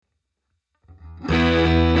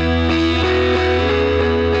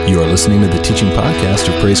You are listening to the teaching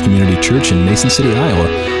podcast of Praise Community Church in Mason City,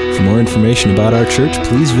 Iowa. For more information about our church,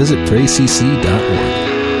 please visit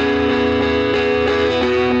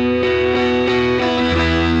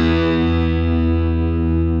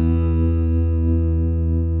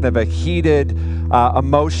praisecc.org. Of a heated,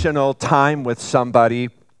 emotional time with somebody.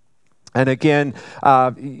 And again,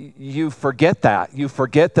 you forget that. You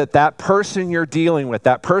forget that person you're dealing with,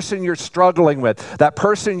 that person you're struggling with, that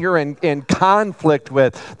person you're in conflict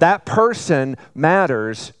with, that person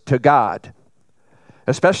matters to God.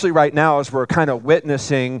 Especially right now as we're kind of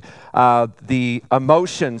witnessing the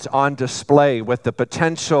emotions on display with the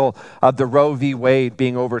potential of the Roe v. Wade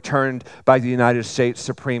being overturned by the United States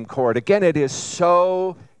Supreme Court. Again, it is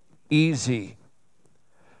so easy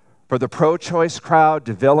for the pro-choice crowd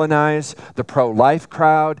to villainize the pro-life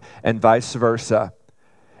crowd and vice versa.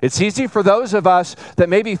 It's easy for those of us that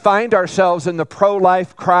maybe find ourselves in the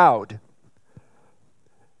pro-life crowd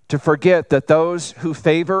to forget that those who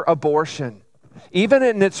favor abortion, even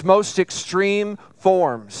in its most extreme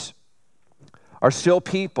forms, are still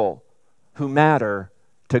people who matter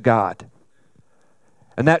to God.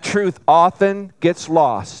 And that truth often gets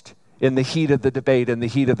lost in the heat of the debate, in the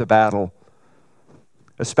heat of the battle,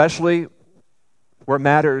 especially where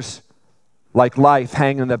matters like life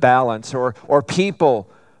hang in the balance, or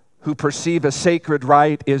people who perceive a sacred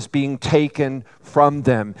right is being taken from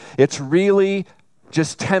them. It's really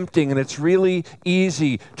just tempting, and it's really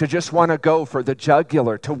easy to just want to go for the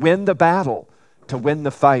jugular, to win the battle, to win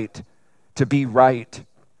the fight, to be right.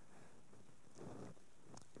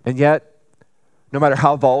 And yet, no matter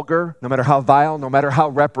how vulgar, no matter how vile, no matter how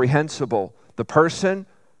reprehensible the person,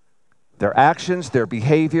 their actions, their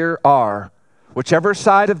behavior are, whichever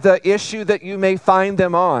side of the issue that you may find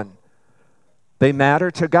them on, they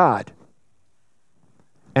matter to God.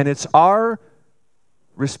 And it's our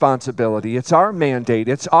responsibility, it's our mandate,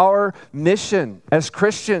 it's our mission as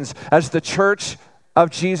Christians, as the church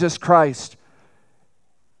of Jesus Christ.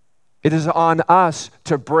 It is on us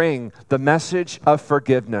to bring the message of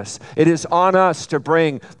forgiveness. It is on us to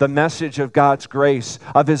bring the message of God's grace,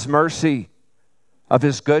 of His mercy, of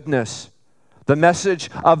His goodness, the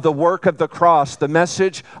message of the work of the cross, the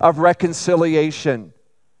message of reconciliation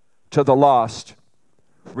to the lost,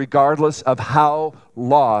 regardless of how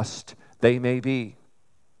lost they may be.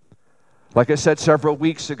 Like I said several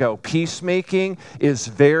weeks ago, peacemaking is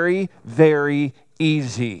very, very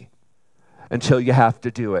easy until you have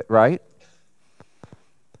to do it, right?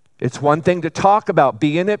 It's one thing to talk about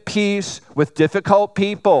being at peace with difficult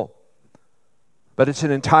people, but it's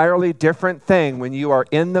an entirely different thing when you are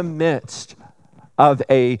in the midst of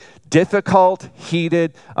a difficult,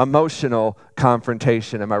 heated, emotional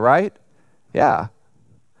confrontation. Am I right? Yeah.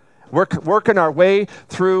 We're working our way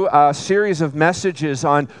through a series of messages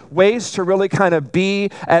on ways to really kind of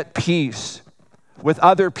be at peace with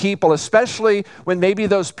other people, especially when maybe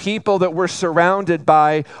those people that we're surrounded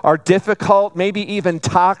by are difficult, maybe even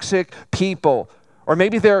toxic people, or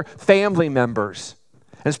maybe they're family members.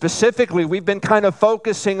 And specifically, we've been kind of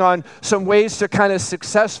focusing on some ways to kind of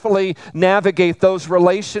successfully navigate those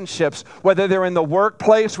relationships, whether they're in the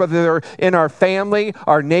workplace, whether they're in our family,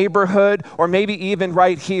 our neighborhood, or maybe even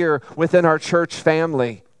right here within our church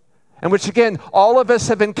family. And which, again, all of us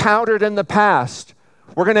have encountered in the past.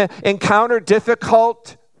 We're going to encounter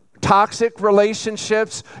difficult, toxic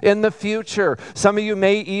relationships in the future. Some of you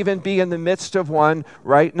may even be in the midst of one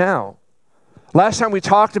right now. Last time we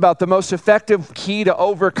talked about the most effective key to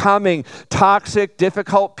overcoming toxic,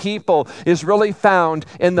 difficult people is really found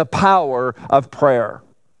in the power of prayer.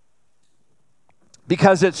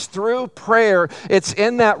 Because it's through prayer, it's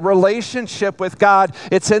in that relationship with God,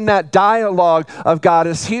 it's in that dialogue of God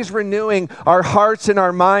as He's renewing our hearts and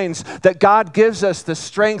our minds, that God gives us the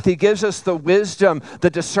strength, He gives us the wisdom, the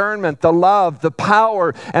discernment, the love, the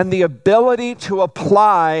power, and the ability to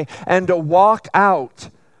apply and to walk out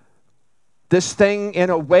this thing in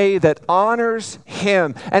a way that honors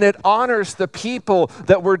Him and it honors the people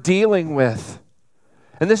that we're dealing with.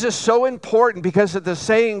 And this is so important because as the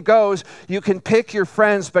saying goes, you can pick your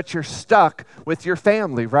friends, but you're stuck with your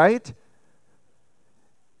family, right?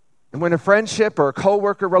 And when a friendship or a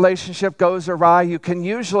coworker relationship goes awry, you can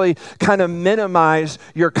usually kind of minimize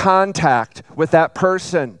your contact with that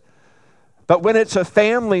person. But when it's a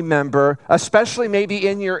family member, especially maybe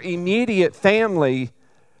in your immediate family,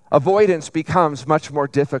 avoidance becomes much more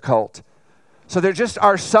difficult. So there just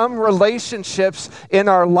are some relationships in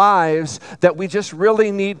our lives that we just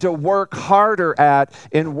really need to work harder at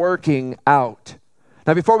in working out.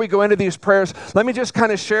 Now, before we go into these prayers, let me just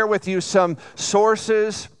kind of share with you some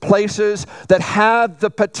sources, places that have the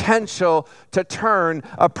potential to turn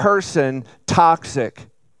a person toxic.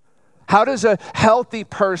 How does a healthy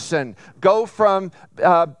person go from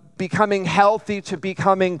becoming healthy to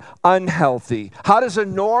becoming unhealthy? How does a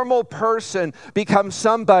normal person become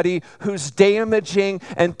somebody who's damaging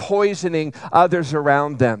and poisoning others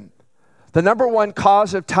around them? The number one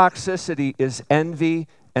cause of toxicity is envy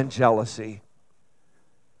and jealousy.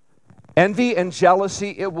 Envy and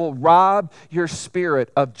jealousy, it will rob your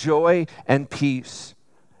spirit of joy and peace.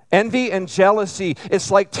 Envy and jealousy,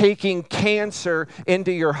 it's like taking cancer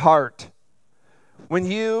into your heart. When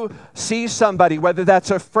you see somebody, whether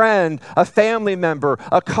that's a friend, a family member,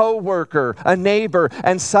 a coworker, a neighbor,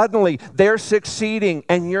 and suddenly they're succeeding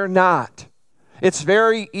and you're not, it's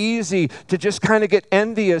very easy to just kind of get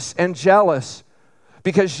envious and jealous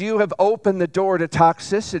because you have opened the door to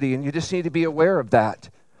toxicity, and you just need to be aware of that.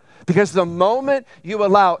 Because the moment you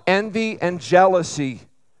allow envy and jealousy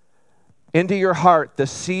into your heart, the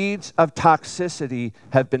seeds of toxicity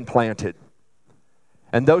have been planted.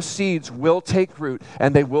 And those seeds will take root,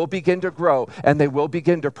 and they will begin to grow, and they will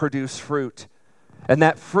begin to produce fruit. And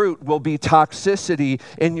that fruit will be toxicity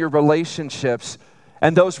in your relationships.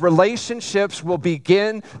 And those relationships will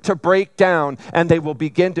begin to break down, and they will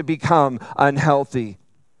begin to become unhealthy.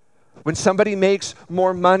 When somebody makes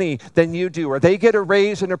more money than you do, or they get a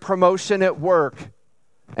raise and a promotion at work,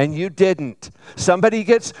 and you didn't. Somebody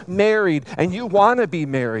gets married, and you want to be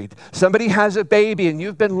married. Somebody has a baby, and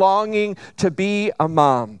you've been longing to be a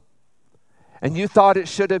mom. And you thought it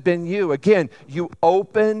should have been you. Again, you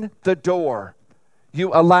open the door.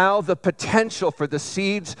 You allow the potential for the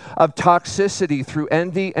seeds of toxicity through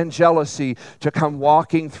envy and jealousy to come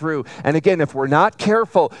walking through. And again, if we're not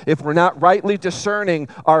careful, if we're not rightly discerning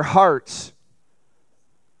our hearts,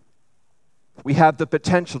 we have the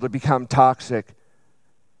potential to become toxic.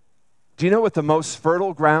 Do you know what the most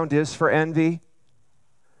fertile ground is for envy?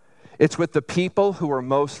 It's with the people who are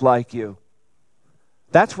most like you.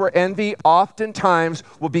 That's where envy oftentimes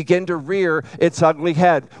will begin to rear its ugly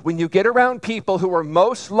head. When you get around people who are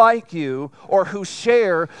most like you or who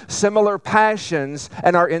share similar passions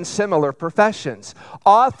and are in similar professions.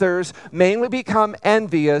 Authors mainly become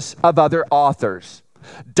envious of other authors.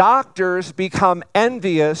 Doctors become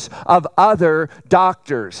envious of other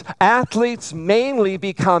doctors. Athletes mainly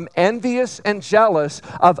become envious and jealous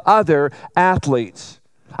of other athletes.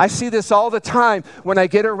 I see this all the time when I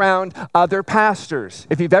get around other pastors.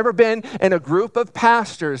 If you've ever been in a group of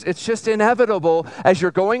pastors, it's just inevitable as you're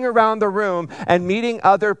going around the room and meeting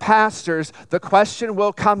other pastors, the question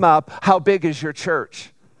will come up, how big is your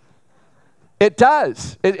church? It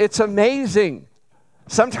does. It's amazing.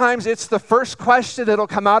 Sometimes it's the first question that'll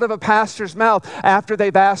come out of a pastor's mouth after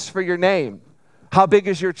they've asked for your name. How big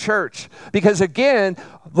is your church? Because again,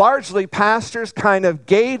 largely pastors kind of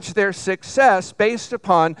gauge their success based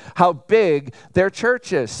upon how big their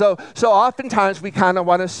church is. So oftentimes we kind of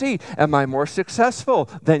want to see, am I more successful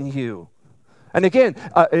than you? And again,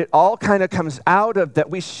 it all kind of comes out of that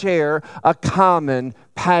we share a common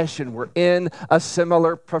passion. We're in a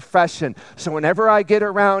similar profession. So whenever I get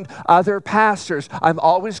around other pastors, I'm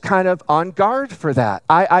always kind of on guard for that.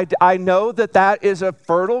 I know that is a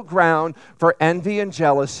fertile ground for envy and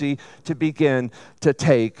jealousy to begin to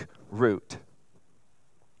take root.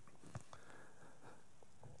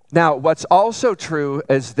 Now, what's also true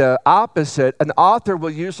is the opposite. An author will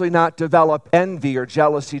usually not develop envy or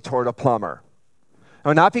jealousy toward a plumber.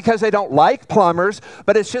 Now, not because they don't like plumbers,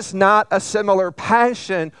 but it's just not a similar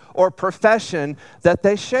passion or profession that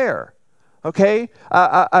they share. Okay?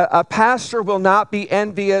 A pastor will not be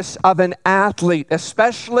envious of an athlete,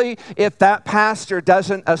 especially if that pastor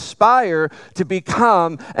doesn't aspire to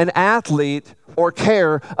become an athlete or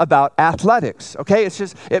care about athletics. Okay? It's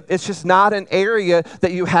just not an area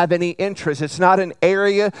that you have any interest. It's not an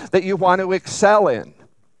area that you want to excel in.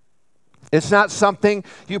 It's not something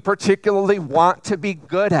you particularly want to be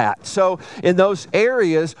good at. So in those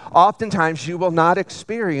areas, oftentimes you will not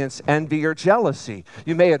experience envy or jealousy.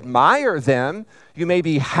 You may admire them, you may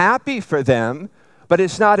be happy for them, but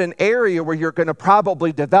it's not an area where you're going to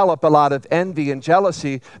probably develop a lot of envy and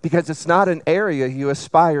jealousy because it's not an area you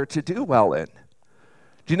aspire to do well in.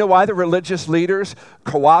 Do you know why the religious leaders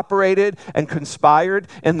cooperated and conspired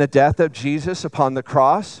in the death of Jesus upon the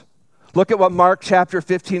cross? Look at what Mark chapter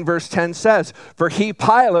 15 verse 10 says. For he,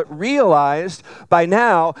 Pilate, realized by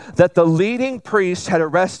now that the leading priest had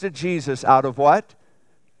arrested Jesus out of what?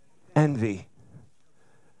 Envy.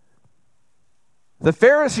 The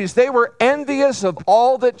Pharisees, they were envious of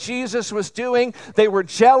all that Jesus was doing. They were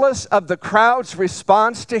jealous of the crowd's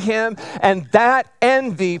response to him, and that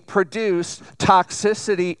envy produced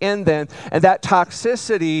toxicity in them, and that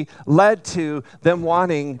toxicity led to them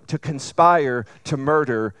wanting to conspire to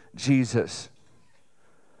murder Jesus.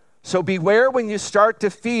 So beware when you start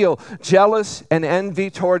to feel jealous and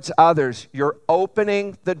envy towards others. You're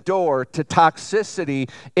opening the door to toxicity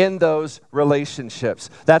in those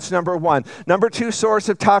relationships. That's number one. Number two source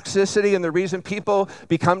of toxicity, and the reason people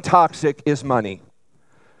become toxic, is money.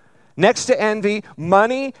 Next to envy,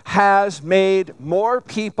 money has made more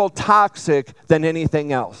people toxic than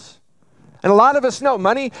anything else. And a lot of us know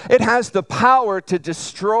money, it has the power to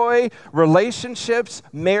destroy relationships,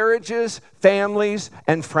 marriages, families,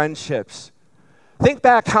 and friendships. Think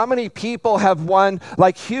back how many people have won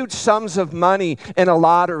like huge sums of money in a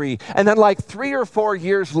lottery, and then like 3 or 4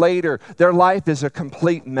 years later, their life is a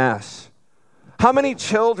complete mess. How many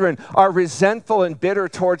children are resentful and bitter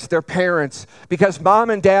towards their parents because mom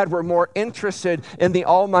and dad were more interested in the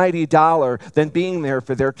almighty dollar than being there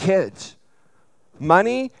for their kids?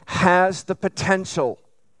 Money has the potential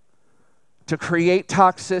to create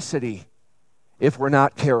toxicity if we're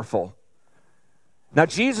not careful. Now,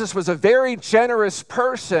 Jesus was a very generous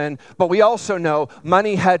person, but we also know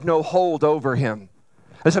money had no hold over him.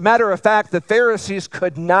 As a matter of fact, the Pharisees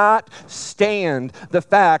could not stand the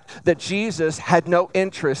fact that Jesus had no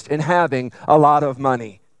interest in having a lot of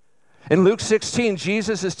money. In Luke 16,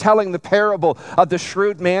 Jesus is telling the parable of the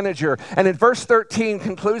shrewd manager. And in verse 13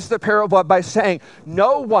 concludes the parable by saying,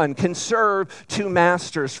 "No one can serve two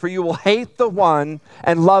masters, for you will hate the one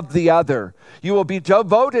and love the other. You will be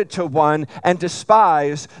devoted to one and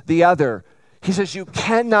despise the other." He says you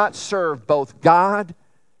cannot serve both God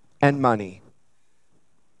and money.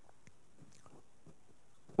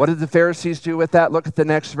 What did the Pharisees do with that? Look at the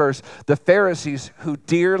next verse. The Pharisees, who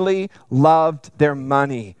dearly loved their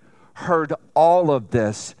money, heard all of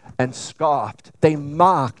this and scoffed. They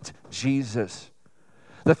mocked Jesus.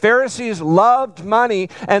 The Pharisees loved money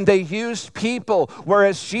and they used people,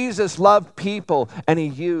 whereas Jesus loved people and he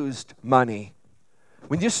used money.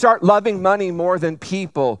 When you start loving money more than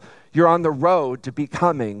people, you're on the road to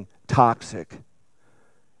becoming toxic.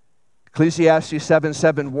 Ecclesiastes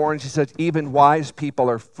 7:7 warns, he says, even wise people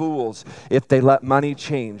are fools if they let money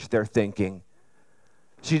change their thinking.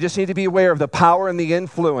 So you just need to be aware of the power and the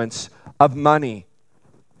influence of money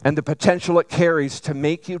and the potential it carries to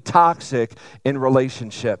make you toxic in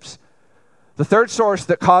relationships. The third source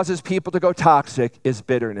that causes people to go toxic is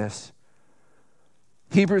bitterness.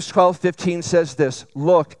 Hebrews 12:15 says this,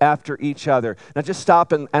 look after each other. Now just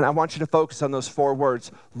stop and I want you to focus on those 4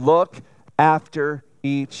 words. Look after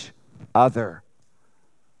each other.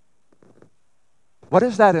 What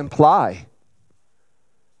does that imply?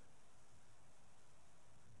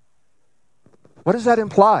 What does that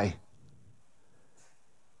imply?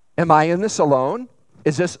 Am I in this alone?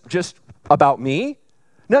 Is this just about me?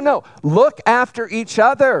 No. Look after each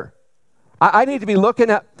other. I need to be looking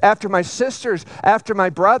after my sisters, after my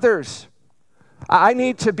brothers. I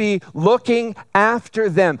need to be looking after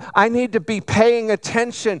them. I need to be paying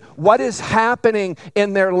attention. What is happening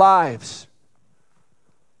in their lives?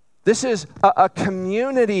 This is a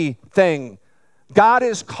community thing. God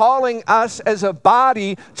is calling us as a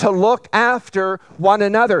body to look after one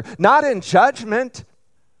another, not in judgment,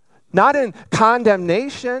 not in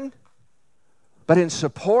condemnation, but in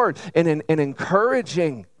support and in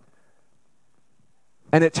encouraging,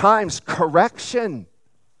 and at times correction.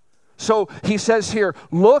 So he says here,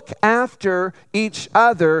 look after each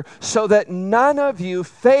other so that none of you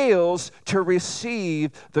fails to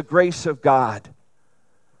receive the grace of God.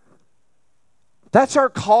 That's our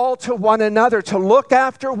call to one another, to look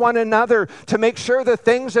after one another, to make sure the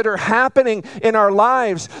things that are happening in our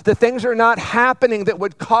lives, the things are not happening that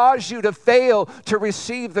would cause you to fail to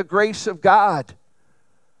receive the grace of God.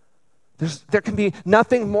 There can be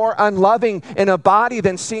nothing more unloving in a body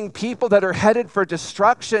than seeing people that are headed for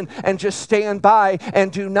destruction and just stand by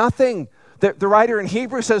and do nothing. The writer in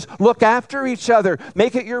Hebrews says, look after each other.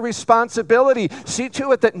 Make it your responsibility. See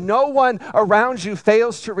to it that no one around you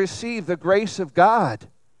fails to receive the grace of God.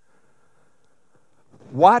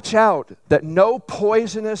 Watch out that no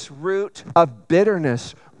poisonous root of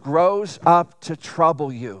bitterness grows up to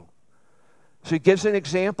trouble you. So he gives an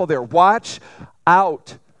example there. Watch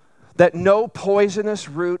out that no poisonous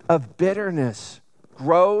root of bitterness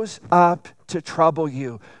grows up to trouble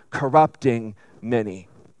you, corrupting many.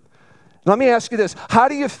 Let me ask you this. How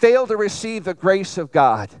do you fail to receive the grace of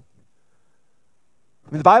God?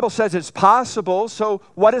 I mean, the Bible says it's possible, so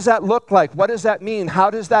what does that look like? What does that mean?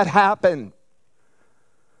 How does that happen?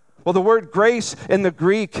 Well, the word grace in the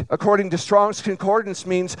Greek, according to Strong's Concordance,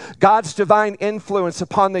 means God's divine influence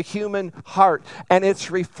upon the human heart and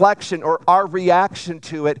its reflection or our reaction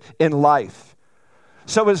to it in life.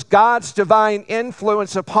 So is God's divine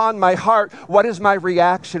influence upon my heart, what is my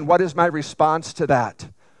reaction? What is my response to that?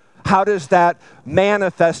 how does that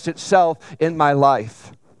manifest itself in my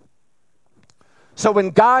life? So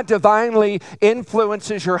when God divinely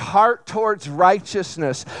influences your heart towards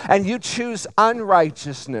righteousness and you choose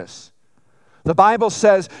unrighteousness, the Bible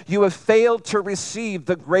says you have failed to receive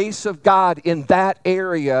the grace of God in that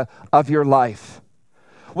area of your life.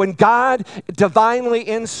 When God divinely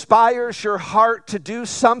inspires your heart to do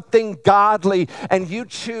something godly and you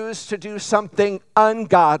choose to do something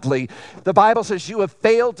ungodly, the Bible says you have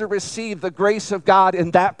failed to receive the grace of God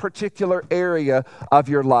in that particular area of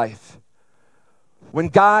your life. When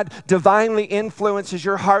God divinely influences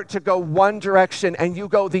your heart to go one direction and you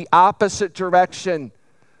go the opposite direction,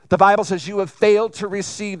 the Bible says you have failed to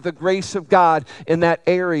receive the grace of God in that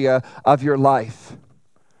area of your life.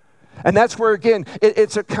 And that's where, again,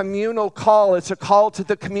 it's a communal call. It's a call to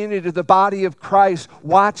the community, to the body of Christ.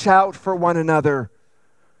 Watch out for one another.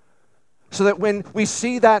 So that when we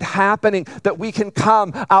see that happening, that we can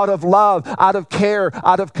come out of love, out of care,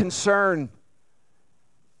 out of concern.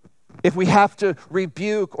 If we have to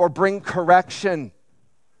rebuke or bring correction,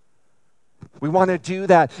 we want to do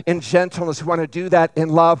that in gentleness. We want to do that in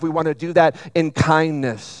love. We want to do that in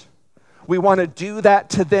kindness. We want to do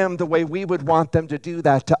that to them the way we would want them to do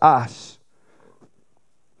that to us.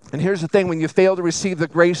 And here's the thing, when you fail to receive the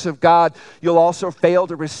grace of God, you'll also fail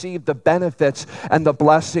to receive the benefits and the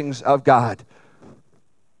blessings of God.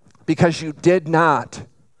 Because you did not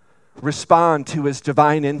respond to His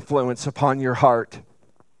divine influence upon your heart.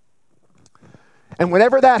 And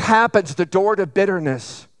whenever that happens, the door to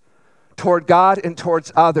bitterness toward God and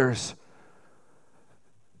towards others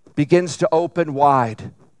begins to open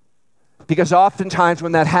wide. Because oftentimes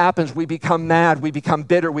when that happens, we become mad, we become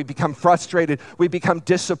bitter, we become frustrated, we become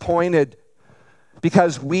disappointed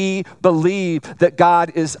because we believe that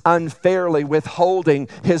God is unfairly withholding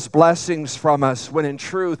His blessings from us, when in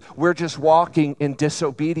truth, we're just walking in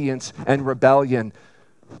disobedience and rebellion.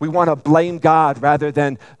 We want to blame God rather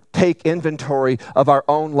than take inventory of our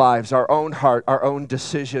own lives, our own heart, our own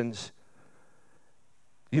decisions.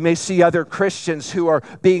 You may see other Christians who are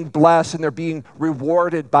being blessed and they're being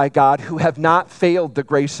rewarded by God who have not failed the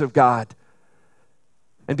grace of God.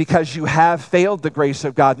 And because you have failed the grace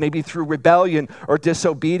of God, maybe through rebellion or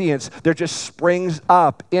disobedience, there just springs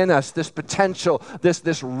up in us this potential,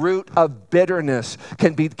 this root of bitterness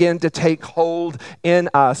can begin to take hold in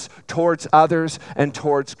us towards others and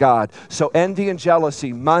towards God. So envy and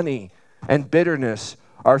jealousy, money and bitterness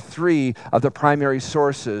are three of the primary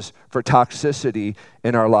sources for toxicity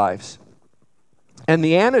in our lives. And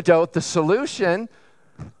the antidote, the solution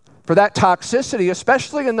for that toxicity,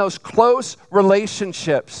 especially in those close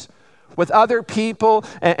relationships with other people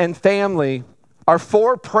and family, are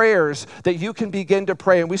 4 prayers that you can begin to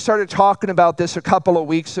pray. And we started talking about this a couple of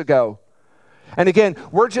weeks ago. And again,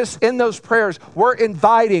 we're just in those prayers, we're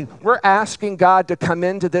asking God to come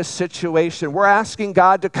into this situation. We're asking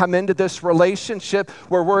God to come into this relationship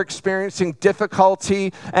where we're experiencing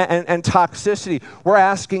difficulty and toxicity. We're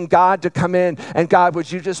asking God to come in, and God, would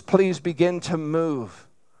you just please begin to move?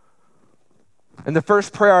 And the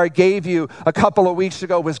first prayer I gave you a couple of weeks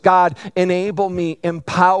ago was, God, enable me,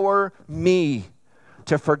 empower me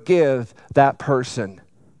to forgive that person.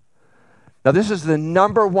 Now, this is the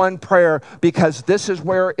number one prayer because this is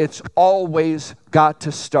where it's always got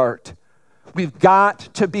to start. We've got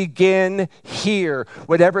to begin here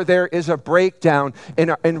whenever there is a breakdown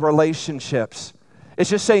in relationships. It's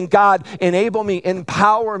just saying, God, enable me,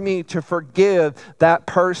 empower me to forgive that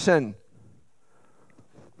person.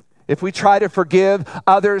 If we try to forgive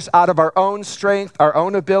others out of our own strength, our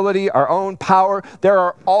own ability, our own power, there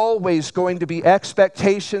are always going to be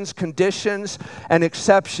expectations, conditions, and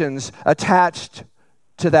exceptions attached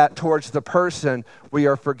to that towards the person we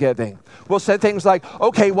are forgiving. We'll say things like,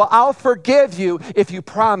 okay, well, I'll forgive you if you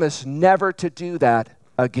promise never to do that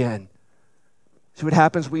again. See what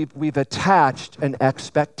happens? We've attached an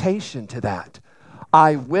expectation to that.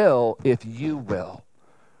 I will if you will.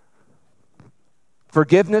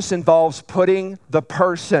 Forgiveness involves putting the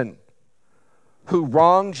person who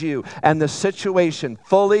wronged you and the situation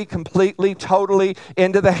fully, completely, totally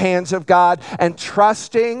into the hands of God and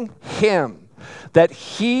trusting Him that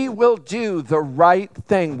He will do the right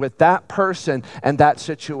thing with that person and that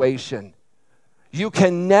situation. You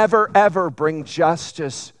can never, ever bring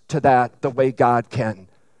justice to that the way God can.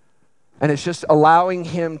 And it's just allowing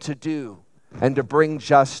Him to do and to bring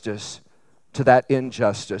justice to that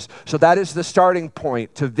injustice. So that is the starting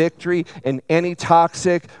point to victory in any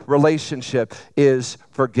toxic relationship is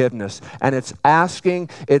forgiveness. And it's asking,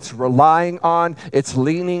 it's relying on, it's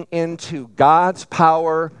leaning into God's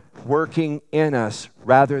power working in us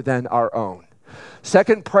rather than our own.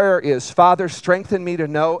 Second prayer is, Father, strengthen me to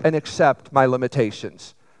know and accept my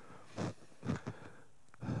limitations.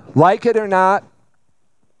 Like it or not,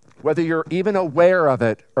 whether you're even aware of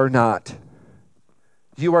it or not,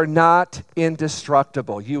 you are not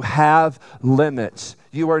indestructible. You have limits.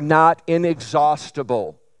 You are not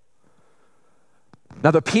inexhaustible.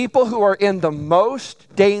 Now, the people who are in the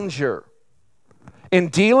most danger in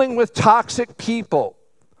dealing with toxic people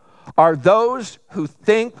are those who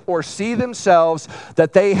think or see themselves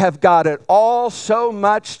that they have got it all so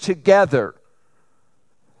much together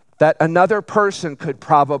that another person could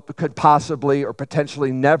possibly or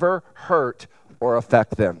potentially never hurt or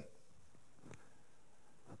affect them.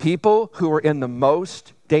 People who are in the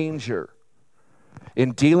most danger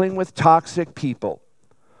in dealing with toxic people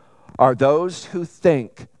are those who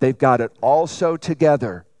think they've got it all so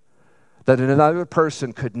together that another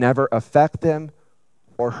person could never affect them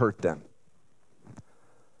or hurt them.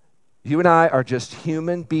 You and I are just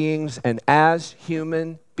human beings, and as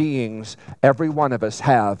human beings, every one of us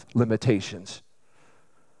have limitations.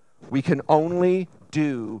 We can only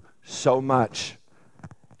do so much,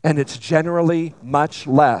 and it's generally much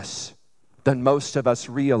less than most of us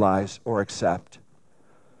realize or accept.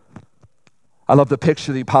 I love the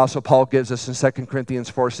picture the Apostle Paul gives us in 2 Corinthians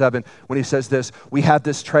 4:7 when he says this, we have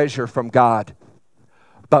this treasure from God,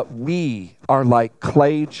 but we are like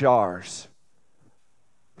clay jars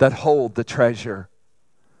that hold the treasure.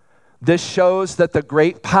 This shows that the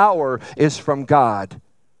great power is from God,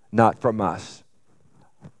 not from us.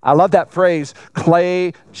 I love that phrase,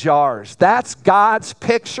 clay jars. That's God's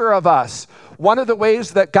picture of us. One of the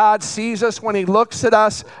ways that God sees us when he looks at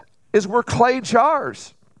us is we're clay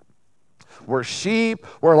jars. We're sheep,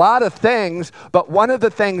 we're a lot of things, but one of the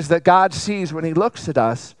things that God sees when he looks at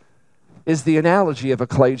us is the analogy of a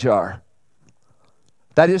clay jar.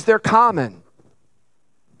 That is, they're common.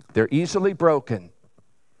 They're easily broken.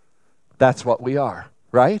 That's what we are,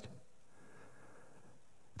 right?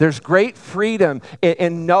 There's great freedom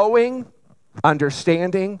in knowing,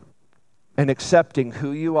 understanding, and accepting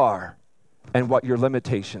who you are and what your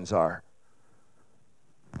limitations are.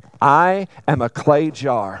 I am a clay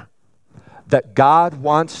jar that God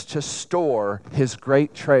wants to store his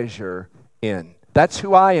great treasure in. That's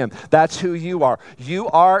who I am. That's who you are. You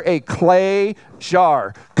are a clay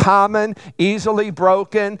jar, common, easily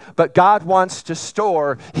broken, but God wants to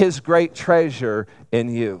store his great treasure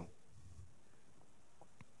in you.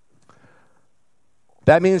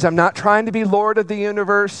 That means I'm not trying to be Lord of the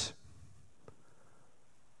universe.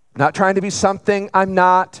 Not trying to be something I'm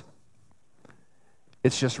not.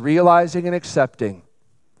 It's just realizing and accepting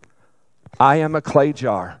I am a clay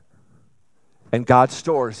jar, and God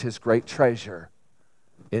stores his great treasure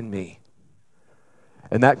in me.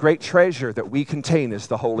 And that great treasure that we contain is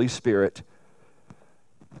the Holy Spirit.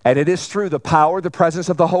 And it is through the power, the presence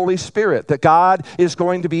of the Holy Spirit that God is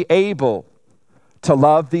going to be able to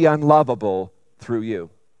love the unlovable through you.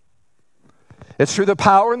 It's through the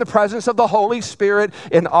power and the presence of the Holy Spirit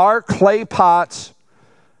in our clay pots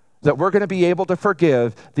that we're going to be able to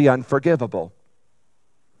forgive the unforgivable.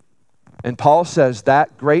 And Paul says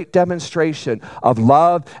that great demonstration of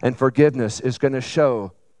love and forgiveness is going to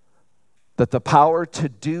show that the power to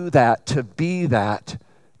do that, to be that,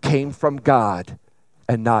 came from God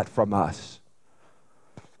and not from us.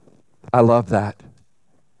 I love that.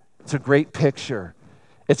 It's a great picture.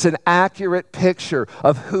 It's an accurate picture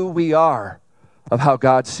of who we are, of how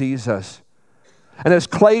God sees us. And as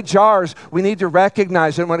clay jars, we need to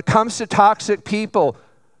recognize, and when it comes to toxic people,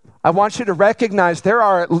 I want you to recognize there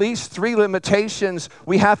are at least 3 limitations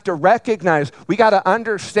we have to recognize, we got to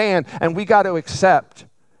understand, and we got to accept.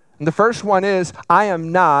 And the first one is, I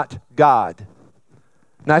am not God.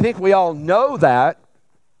 And I think we all know that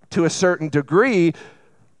to a certain degree,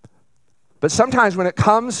 but sometimes when it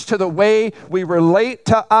comes to the way we relate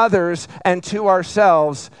to others and to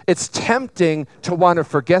ourselves, it's tempting to want to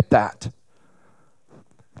forget that.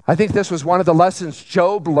 I think this was one of the lessons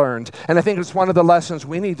Job learned, and I think it's one of the lessons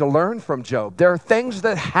we need to learn from Job. There are things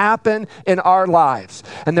that happen in our lives,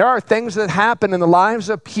 and there are things that happen in the lives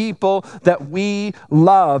of people that we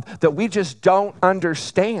love that we just don't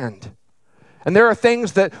understand. And there are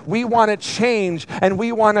things that we want to change and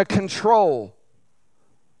we want to control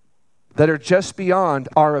that are just beyond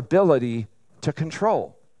our ability to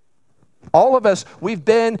control. All of us, we've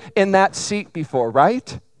been in that seat before,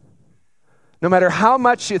 right? No matter how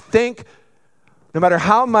much you think, no matter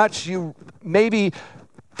how much you maybe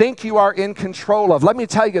think you are in control of, let me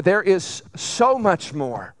tell you, there is so much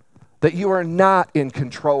more that you are not in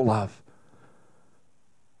control of.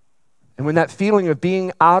 And when that feeling of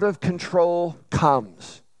being out of control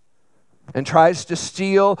comes, and tries to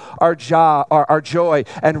steal our joy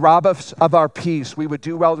and rob us of our peace, we would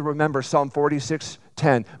do well to remember Psalm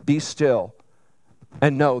 46:10, be still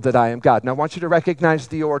and know that I am God. Now I want you to recognize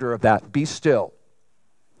the order of that. Be still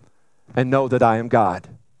and know that I am God.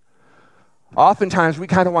 Oftentimes we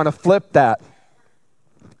kind of want to flip that.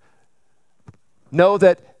 Know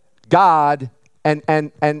that God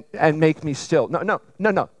and make me still. No.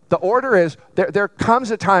 The order is there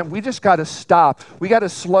comes a time we just got to stop. We got to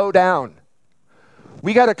slow down.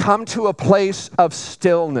 We got to come to a place of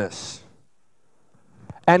stillness.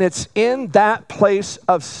 And it's in that place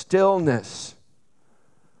of stillness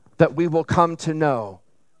that we will come to know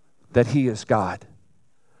that He is God.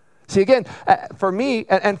 See, again, for me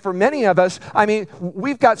and for many of us, I mean,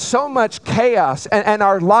 we've got so much chaos and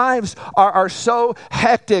our lives are so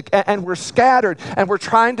hectic and we're scattered and we're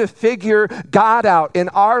trying to figure God out in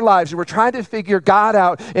our lives. We're trying to figure God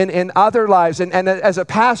out in other lives. And as a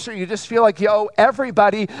pastor, you just feel like you owe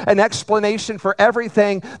everybody an explanation for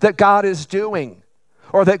everything that God is doing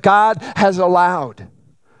or that God has allowed.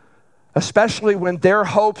 Especially when their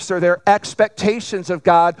hopes or their expectations of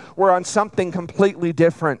God were on something completely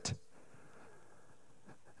different.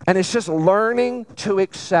 And it's just learning to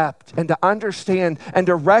accept and to understand and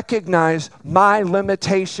to recognize my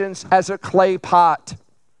limitations as a clay pot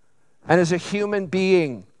and as a human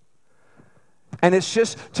being. And it's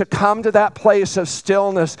just to come to that place of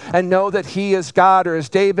stillness and know that He is God, or as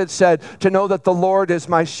David said, to know that the Lord is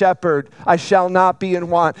my shepherd. I shall not be in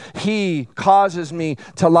want. He causes me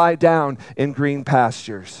to lie down in green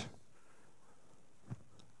pastures.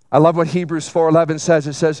 I love what Hebrews 4:11 says.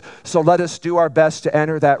 It says, so let us do our best to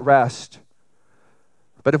enter that rest.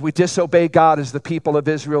 But if we disobey God as the people of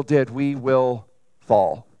Israel did, we will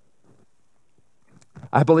fall.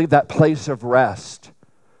 I believe that place of rest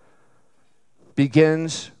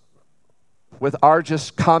begins with our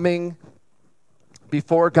just coming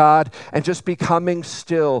before God and just becoming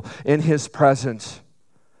still in His presence.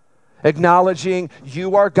 Acknowledging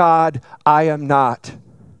you are God, I am not.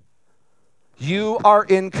 You are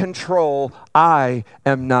in control, I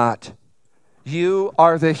am not. You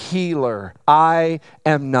are the healer, I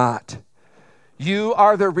am not. You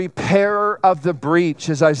are the repairer of the breach,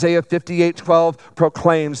 as Isaiah 58:12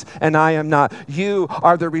 proclaims, and I am not. You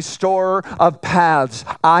are the restorer of paths,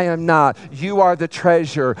 I am not. You are the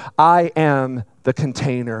treasure, I am the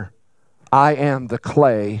container. I am the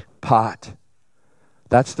clay pot.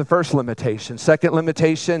 That's the first limitation. Second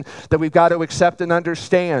limitation that we've got to accept and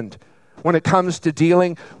understand when it comes to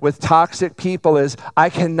dealing with toxic people is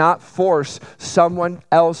I cannot force someone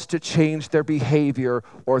else to change their behavior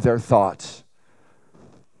or their thoughts.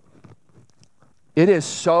 It is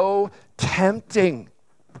so tempting,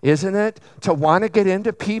 isn't it, to want to get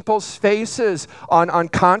into people's faces on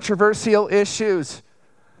controversial issues.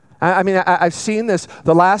 I mean, I've seen this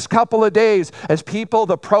the last couple of days as people,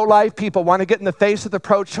 the pro-life people, want to get in the face of the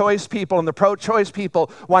pro-choice people, and the pro-choice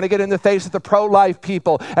people want to get in the face of the pro-life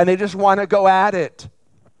people, and they just want to go at it.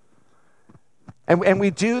 And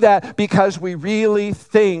we do that because we really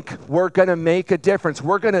think we're going to make a difference.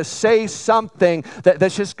 We're going to say something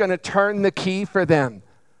that's just going to turn the key for them.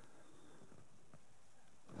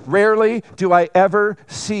 Rarely do I ever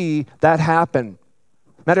see that happen.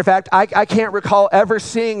 Matter of fact, I can't recall ever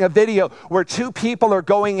seeing a video where two people are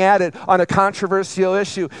going at it on a controversial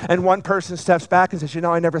issue and one person steps back and says,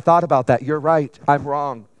 I never thought about that. You're right. I'm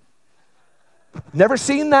wrong. Never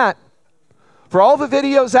seen that. For all the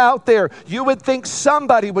videos out there, you would think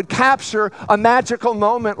somebody would capture a magical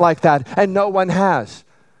moment like that, and no one has.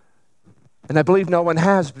 And I believe no one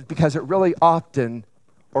has because it really often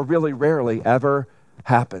or really rarely ever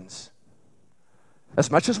happens. As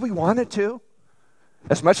much as we want it to,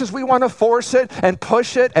 as much as we want to force it and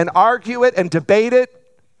push it and argue it and debate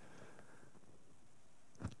it.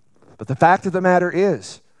 But the fact of the matter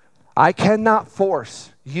is, you cannot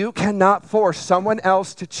force someone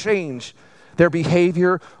else to change their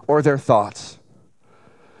behavior or their thoughts.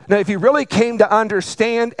 Now, if you really came to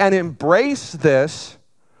understand and embrace this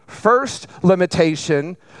first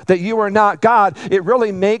limitation, that you are not God, it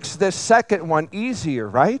really makes this second one easier,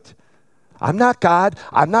 right? I'm not God.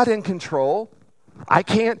 I'm not in control. I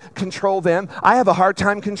can't control them. I have a hard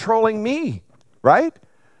time controlling me, right?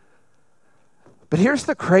 But here's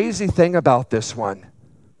the crazy thing about this one.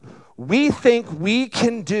 We think we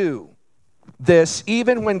can do this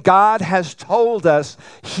even when God has told us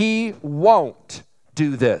He won't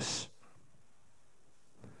do this.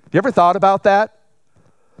 Have you ever thought about that?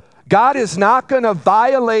 God is not going to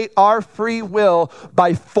violate our free will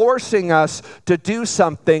by forcing us to do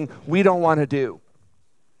something we don't want to do.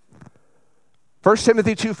 1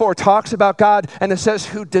 Timothy 2:4 talks about God, and it says,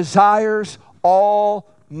 who desires all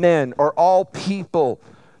men or all people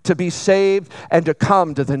to be saved and to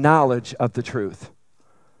come to the knowledge of the truth.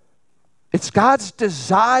 It's God's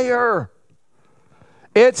desire.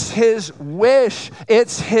 It's his wish.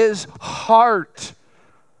 It's his heart.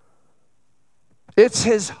 It's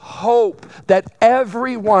his hope that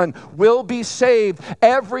everyone will be saved.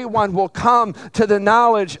 Everyone will come to the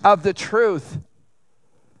knowledge of the truth.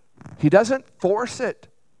 He doesn't force it.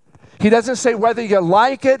 He doesn't say whether you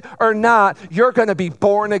like it or not, you're going to be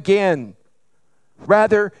born again.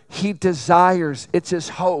 Rather, he desires. It's his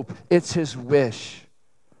hope. It's his wish.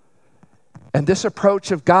 And this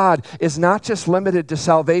approach of God is not just limited to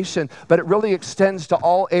salvation, but it really extends to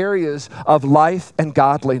all areas of life and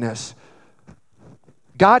godliness.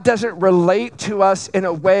 God doesn't relate to us in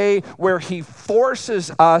a way where he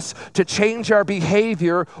forces us to change our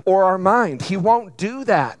behavior or our mind. He won't do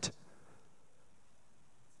that.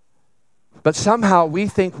 But somehow we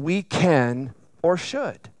think we can or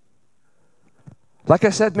should. Like I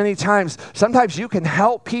said many times, sometimes you can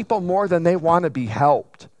help people more than they want to be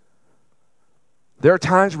helped. There are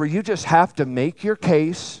times where you just have to make your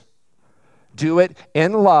case, do it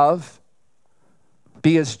in love,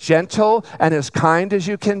 be as gentle and as kind as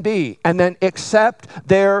you can be, and then accept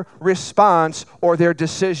their response or their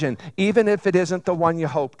decision, even if it isn't the one you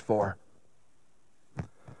hoped for.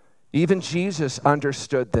 Even Jesus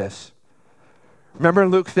understood this. Remember in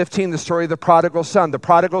Luke 15, the story of the prodigal son. The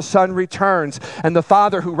prodigal son returns, and the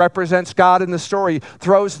father, who represents God in the story,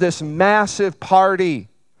 throws this massive party.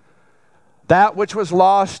 That which was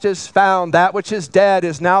lost is found. That which is dead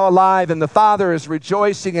is now alive. And the father is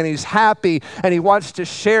rejoicing and he's happy and he wants to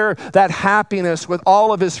share that happiness with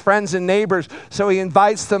all of his friends and neighbors. So he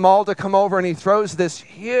invites them all to come over and he throws this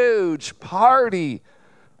huge party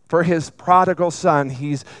for his prodigal son.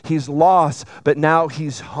 He's lost, but now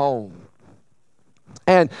he's home.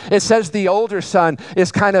 And it says the older son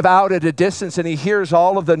is kind of out at a distance and he hears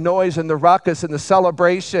all of the noise and the ruckus and the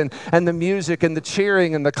celebration and the music and the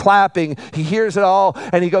cheering and the clapping. He hears it all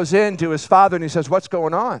and he goes in to his father and he says, "What's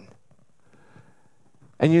going on?"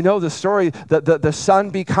 And you know the story, the son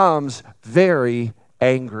becomes very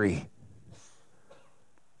angry.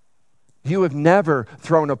 "You have never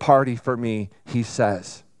thrown a party for me," he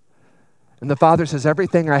says. And the father says,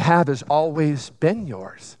 "Everything I have has always been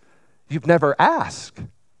yours. You've never asked."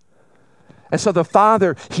 And so the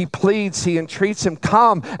father, he pleads, he entreats him,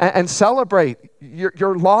 "Come and celebrate.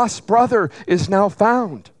 Your lost brother is now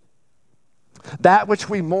found. That which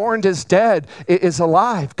we mourned is dead, is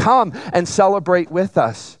alive. Come and celebrate with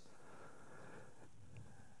us."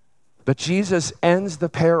 But Jesus ends the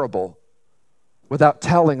parable without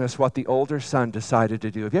telling us what the older son decided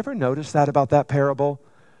to do. Have you ever noticed that about that parable?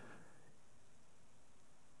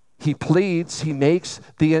 He pleads, he makes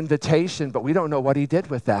the invitation, but we don't know what he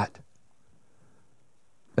did with that.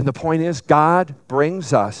 And the point is, God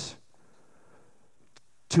brings us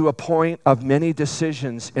to a point of many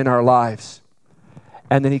decisions in our lives.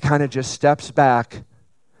 And then he kind of just steps back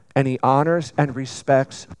and he honors and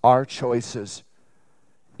respects our choices,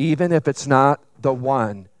 even if it's not the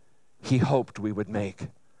one he hoped we would make.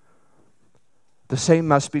 The same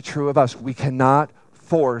must be true of us. We cannot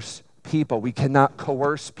force people. We cannot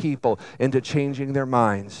coerce people into changing their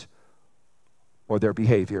minds or their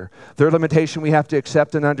behavior. Third limitation we have to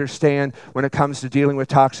accept and understand when it comes to dealing with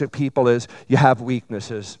toxic people is you have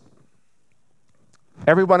weaknesses.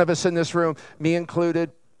 Every one of us in this room, me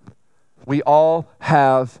included, we all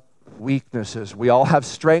have weaknesses. We all have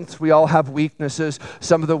strengths. We all have weaknesses.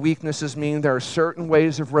 Some of the weaknesses mean there are certain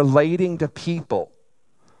ways of relating to people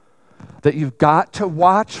that you've got to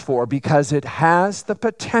watch for because it has the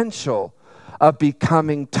potential of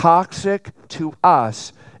becoming toxic to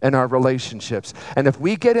us in our relationships. And if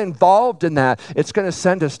we get involved in that, it's going to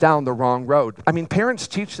send us down the wrong road. I mean, parents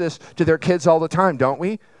teach this to their kids all the time, don't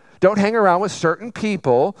we? Don't hang around with certain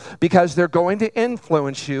people because they're going to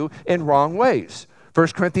influence you in wrong ways.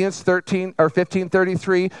 1 Corinthians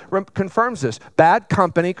 15:33 confirms this. Bad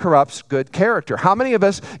company corrupts good character. How many of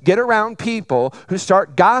us get around people who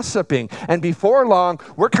start gossiping, and before long,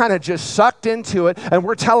 we're kind of just sucked into it, and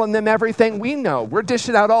we're telling them everything we know. We're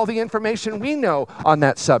dishing out all the information we know on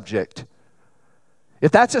that subject.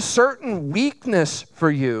 If that's a certain weakness for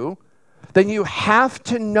you, then you have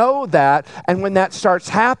to know that. And when that starts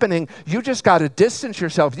happening, you just got to distance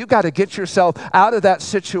yourself. You got to get yourself out of that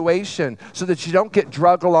situation so that you don't get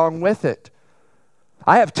drugged along with it.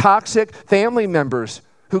 I have toxic family members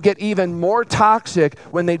who get even more toxic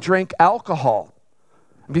when they drink alcohol.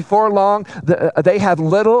 Before long, they had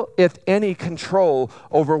little, if any, control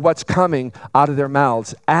over what's coming out of their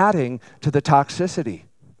mouths, adding to the toxicity.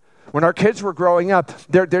 When our kids were growing up,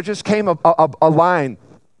 there just came a line.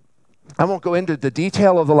 I won't go into the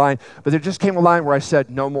detail of the line, but there just came a line where I said,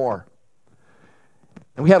 no more.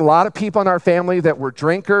 And we had a lot of people in our family that were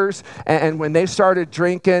drinkers, and when they started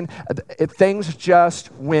drinking, things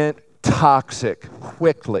just went toxic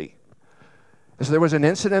quickly. And so there was an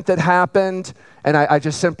incident that happened, and I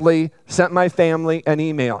just simply sent my family an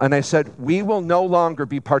email, and I said, we will no longer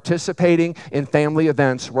be participating in family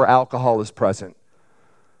events where alcohol is present.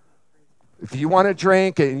 If you want to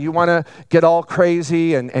drink and you want to get all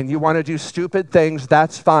crazy and you want to do stupid things,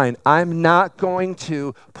 that's fine. I'm not going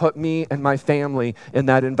to put me and my family in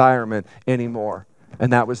that environment anymore.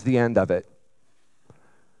 And that was the end of it.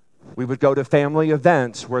 We would go to family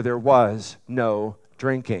events where there was no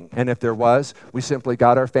drinking. And if there was, we simply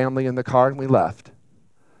got our family in the car and we left.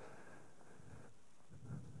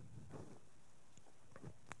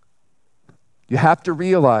 You have to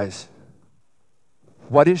realize,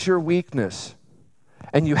 what is your weakness?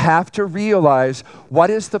 And you have to realize what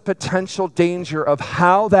is the potential danger of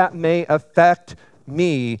how that may affect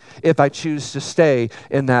me if I choose to stay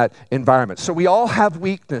in that environment. So we all have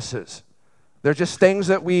weaknesses. They're just things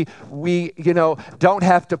that we don't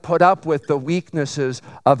have to put up with the weaknesses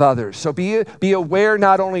of others. So be aware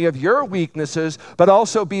not only of your weaknesses, but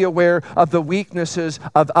also be aware of the weaknesses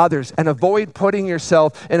of others. And avoid putting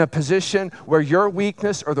yourself in a position where your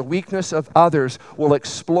weakness or the weakness of others will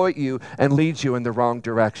exploit you and lead you in the wrong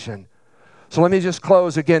direction. So let me just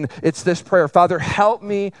close again. It's this prayer. Father, help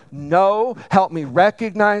me know, help me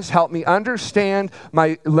recognize, help me understand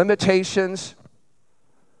my limitations.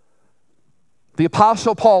 The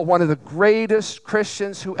Apostle Paul, one of the greatest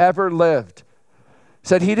Christians who ever lived,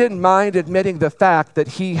 said he didn't mind admitting the fact that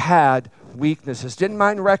he had weaknesses, didn't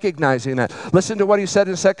mind recognizing that. Listen to what he said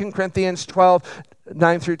in 2 Corinthians 12,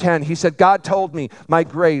 9 through 10. He said, God told me, my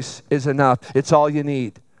grace is enough. It's all you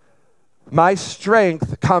need. My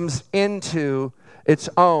strength comes into its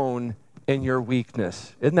own in your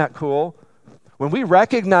weakness. Isn't that cool? When we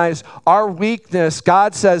recognize our weakness,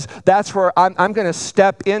 God says, that's where I'm going to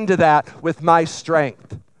step into that with my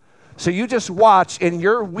strength. So you just watch in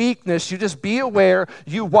your weakness, you just be aware,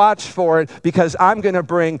 you watch for it, because I'm going to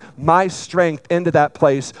bring my strength into that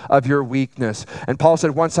place of your weakness. And Paul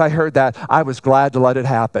said, once I heard that, I was glad to let it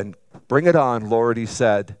happen. Bring it on, Lord, he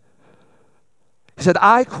said. He said,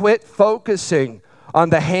 I quit focusing on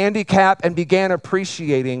the handicap and began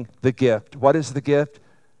appreciating the gift. What is the gift?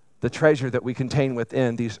 The treasure that we contain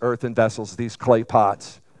within these earthen vessels, these clay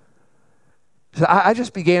pots. So I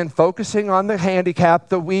just began focusing on the handicap,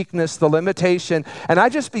 the weakness, the limitation, and I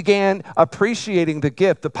just began appreciating the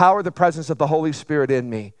gift, the power, the presence of the Holy Spirit in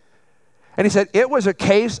me. And he said, it was a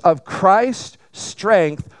case of Christ's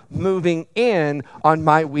strength moving in on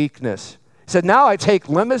my weakness. He said, now I take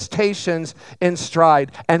limitations in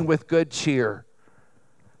stride and with good cheer.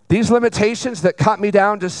 These limitations that cut me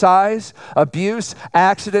down to size, abuse,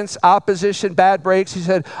 accidents, opposition, bad breaks, he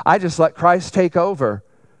said, I just let Christ take over.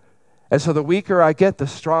 And so the weaker I get, the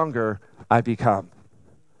stronger I become.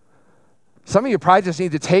 Some of you probably just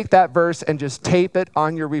need to take that verse and just tape it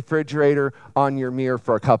on your refrigerator, on your mirror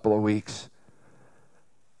for a couple of weeks.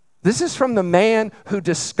 This is from the man who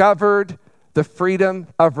discovered the freedom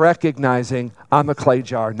of recognizing I'm a clay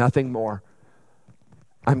jar, nothing more.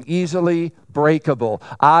 I'm easily breakable.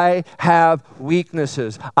 I have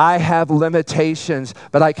weaknesses. I have limitations,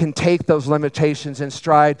 but I can take those limitations in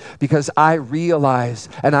stride because I realize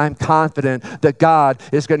and I'm confident that God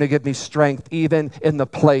is going to give me strength even in the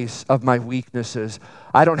place of my weaknesses.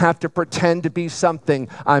 I don't have to pretend to be something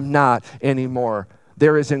I'm not anymore.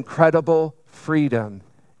 There is incredible freedom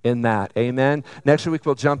in that. Amen. Next week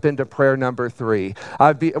we'll jump into prayer number 3.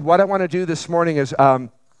 What I want to do this morning is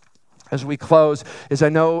as we close, is I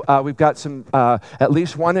know we've got some, at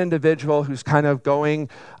least one individual who's kind of going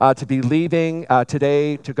to be leaving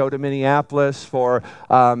today to go to Minneapolis for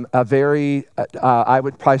a very, I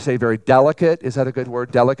would probably say very delicate, is that a good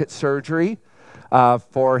word? Delicate surgery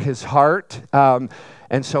for his heart.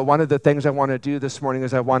 And so one of the things I want to do this morning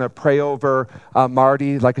is I want to pray over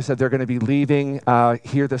Marty. Like I said, they're going to be leaving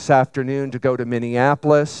here this afternoon to go to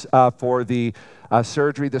Minneapolis for the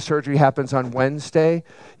surgery. The surgery happens on Wednesday.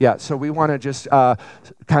 Yeah, so we want to just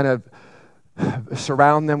kind of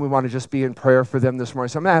surround them. We want to just be in prayer for them this morning.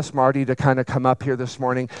 So I'm going to ask Marty to kind of come up here this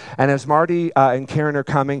morning. And as Marty and Karen are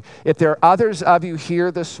coming, if there are others of you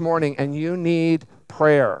here this morning and you need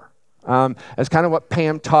prayer, as kind of what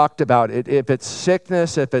Pam talked about, if it's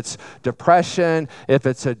sickness, if it's depression, if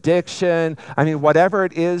it's addiction, I mean, whatever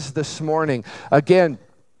it is this morning, again,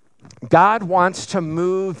 God wants to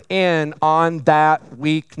move in on that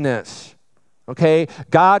weakness. Okay?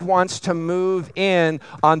 God wants to move in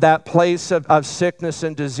on that place of sickness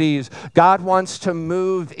and disease. God wants to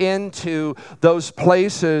move into those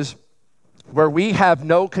places where we have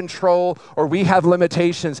no control or we have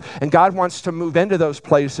limitations. And God wants to move into those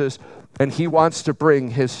places, and he wants to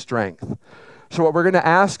bring his strength. So what we're going to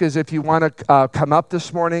ask is if you want to come up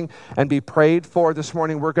this morning and be prayed for this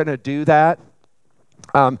morning, we're going to do that.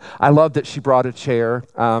 I love that she brought a chair.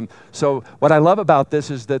 So what I love about this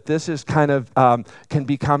is that this is kind of can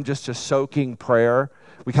become just a soaking prayer.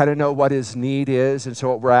 We kind of know what his need is, and so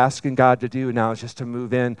what we're asking God to do now is just to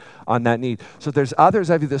move in on that need. So there's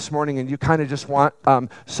others of you this morning, and you kind of just want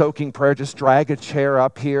soaking prayer, just drag a chair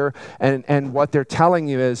up here, and what they're telling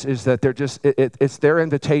you is that they're just, it's their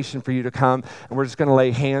invitation for you to come, and we're just going to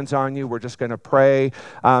lay hands on you. We're just going to pray.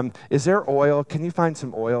 Is there oil? Can you find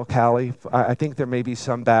some oil, Callie? I think there may be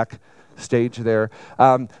some backstage there.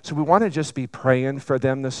 So we want to just be praying for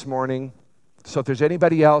them this morning. So if there's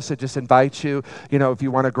anybody else that just invites you, if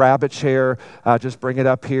you want to grab a chair, just bring it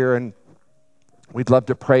up here, and we'd love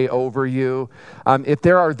to pray over you. If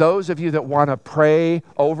there are those of you that want to pray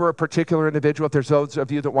over a particular individual, if there's those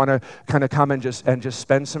of you that want to kind of come and just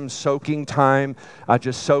spend some soaking time,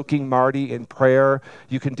 just soaking Marty in prayer,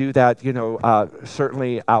 you can do that,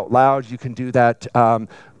 certainly out loud. You can do that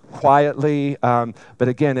quietly, but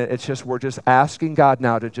again, it's just, we're just asking God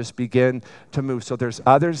now to just begin to move. So there's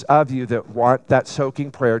others of you that want that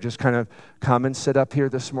soaking prayer, just kind of come and sit up here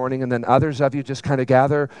this morning, and then others of you just kind of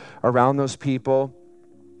gather around those people.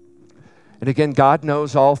 And again, God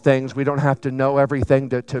knows all things. We don't have to know everything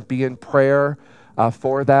to be in prayer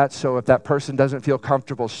for that. So if that person doesn't feel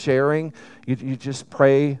comfortable sharing, you just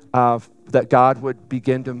pray that God would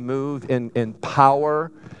begin to move in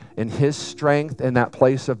power, in his strength, in that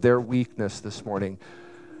place of their weakness this morning.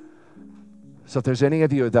 So if there's any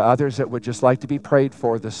of you, the others that would just like to be prayed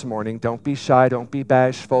for this morning, don't be shy, don't be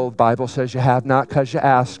bashful. The Bible says you have not because you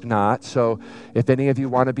ask not. So if any of you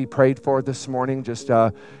want to be prayed for this morning, just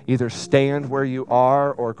either stand where you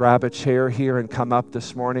are or grab a chair here and come up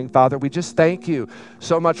this morning. Father, we just thank you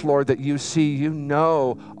so much, Lord, that you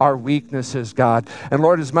know our weaknesses, God. And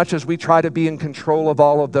Lord, as much as we try to be in control of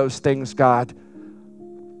all of those things, God,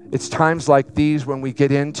 it's times like these when we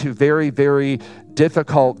get into very, very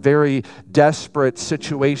difficult, very desperate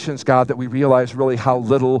situations, God, that we realize really how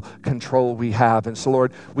little control we have. And so,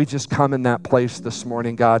 Lord, we just come in that place this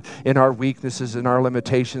morning, God, in our weaknesses and our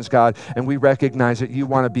limitations, God, and we recognize that you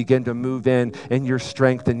want to begin to move in your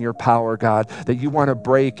strength and your power, God, that you want to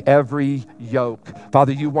break every yoke.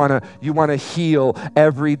 Father, you want to heal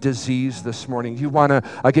every disease this morning. You want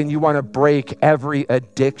to break every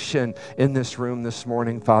addiction in this room this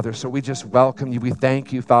morning, Father. So we just welcome you. We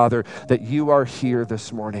thank you, Father, that you are here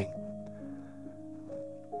this morning,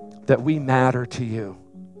 that we matter to you.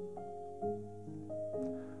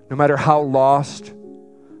 No matter how lost,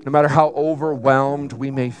 no matter how overwhelmed we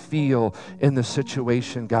may feel in the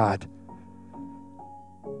situation, God,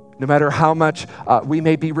 no matter how much we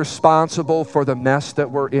may be responsible for the mess that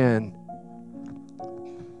we're in,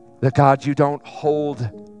 that God, you don't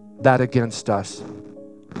hold that against us.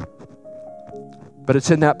 But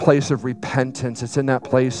it's in that place of repentance. It's in that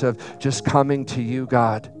place of just coming to you,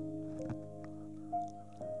 God,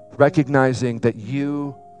 recognizing that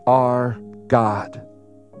you are God.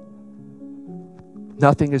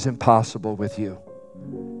 Nothing is impossible with you,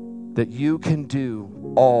 that you can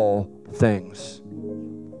do all things.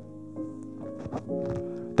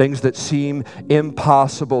 Things that seem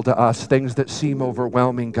impossible to us, things that seem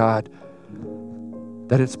overwhelming, God,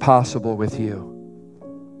 that it's possible with you.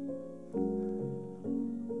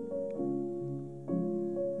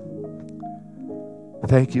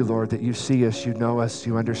 Thank you, Lord, that you see us, you know us,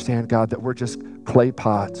 you understand, God, that we're just clay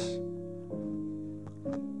pots.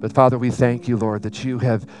 But Father, we thank you, Lord, that you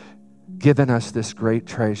have given us this great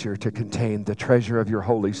treasure to contain, the treasure of your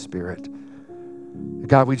Holy Spirit.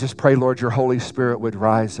 God, we just pray, Lord, your Holy Spirit would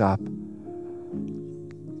rise up.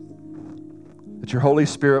 That your Holy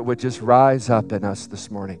Spirit would just rise up in us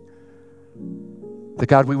this morning. That,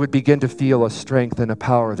 God, we would begin to feel a strength and a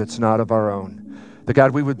power that's not of our own. That,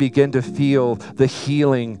 God, we would begin to feel the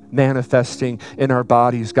healing manifesting in our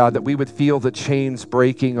bodies, God, that we would feel the chains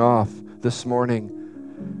breaking off this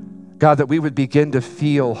morning. God, that we would begin to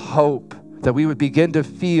feel hope, that we would begin to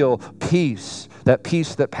feel peace, that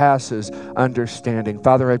peace that passes understanding.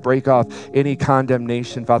 Father, I break off any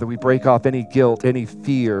condemnation. Father, we break off any guilt, any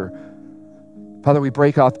fear. Father, we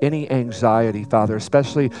break off any anxiety, Father,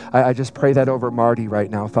 especially, I just pray that over Marty right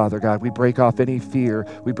now, Father God. We break off any fear.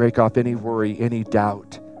 We break off any worry, any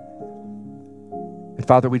doubt. And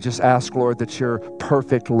Father, we just ask, Lord, that your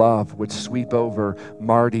perfect love would sweep over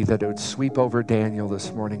Marty, that it would sweep over Daniel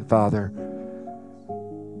this morning, Father.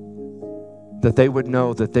 That they would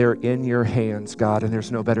know that they're in your hands, God, and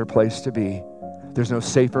there's no better place to be. There's no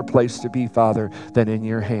safer place to be, Father, than in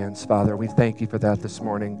your hands, Father. We thank you for that this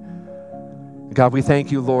morning. God, we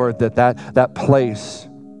thank you, Lord, that place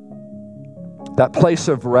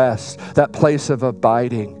of rest, that place of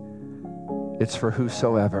abiding, it's for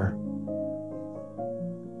whosoever.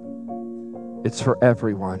 It's for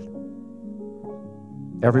everyone.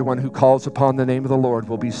 Everyone who calls upon the name of the Lord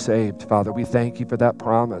will be saved, Father. We thank you for that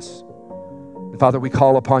promise. And Father, we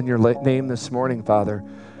call upon your name this morning, Father,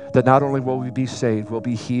 that not only will we be saved, we'll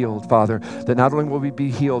be healed, Father. That not only will we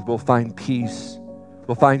be healed, we'll find peace.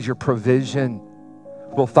 We'll find your provision.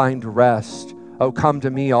 We'll find rest. Oh, come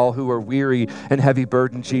to me, all who are weary and heavy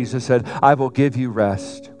burdened, Jesus said, I will give you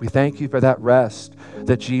rest. We thank you for that rest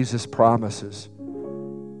that Jesus promises.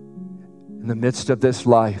 In the midst of this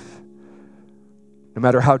life, no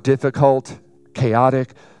matter how difficult,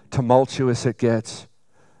 chaotic, tumultuous it gets,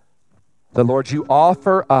 the Lord, you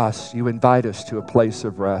offer us, you invite us to a place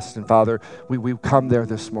of rest. And Father, we come there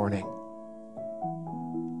this morning.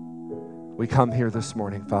 We come here this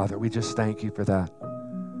morning, Father. We just thank you for that.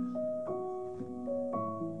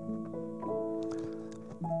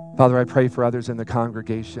 Father, I pray for others in the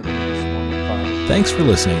congregation this morning, Father. Thanks for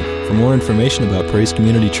listening. For more information about Praise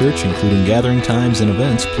Community Church, including gathering times and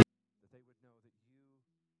events, please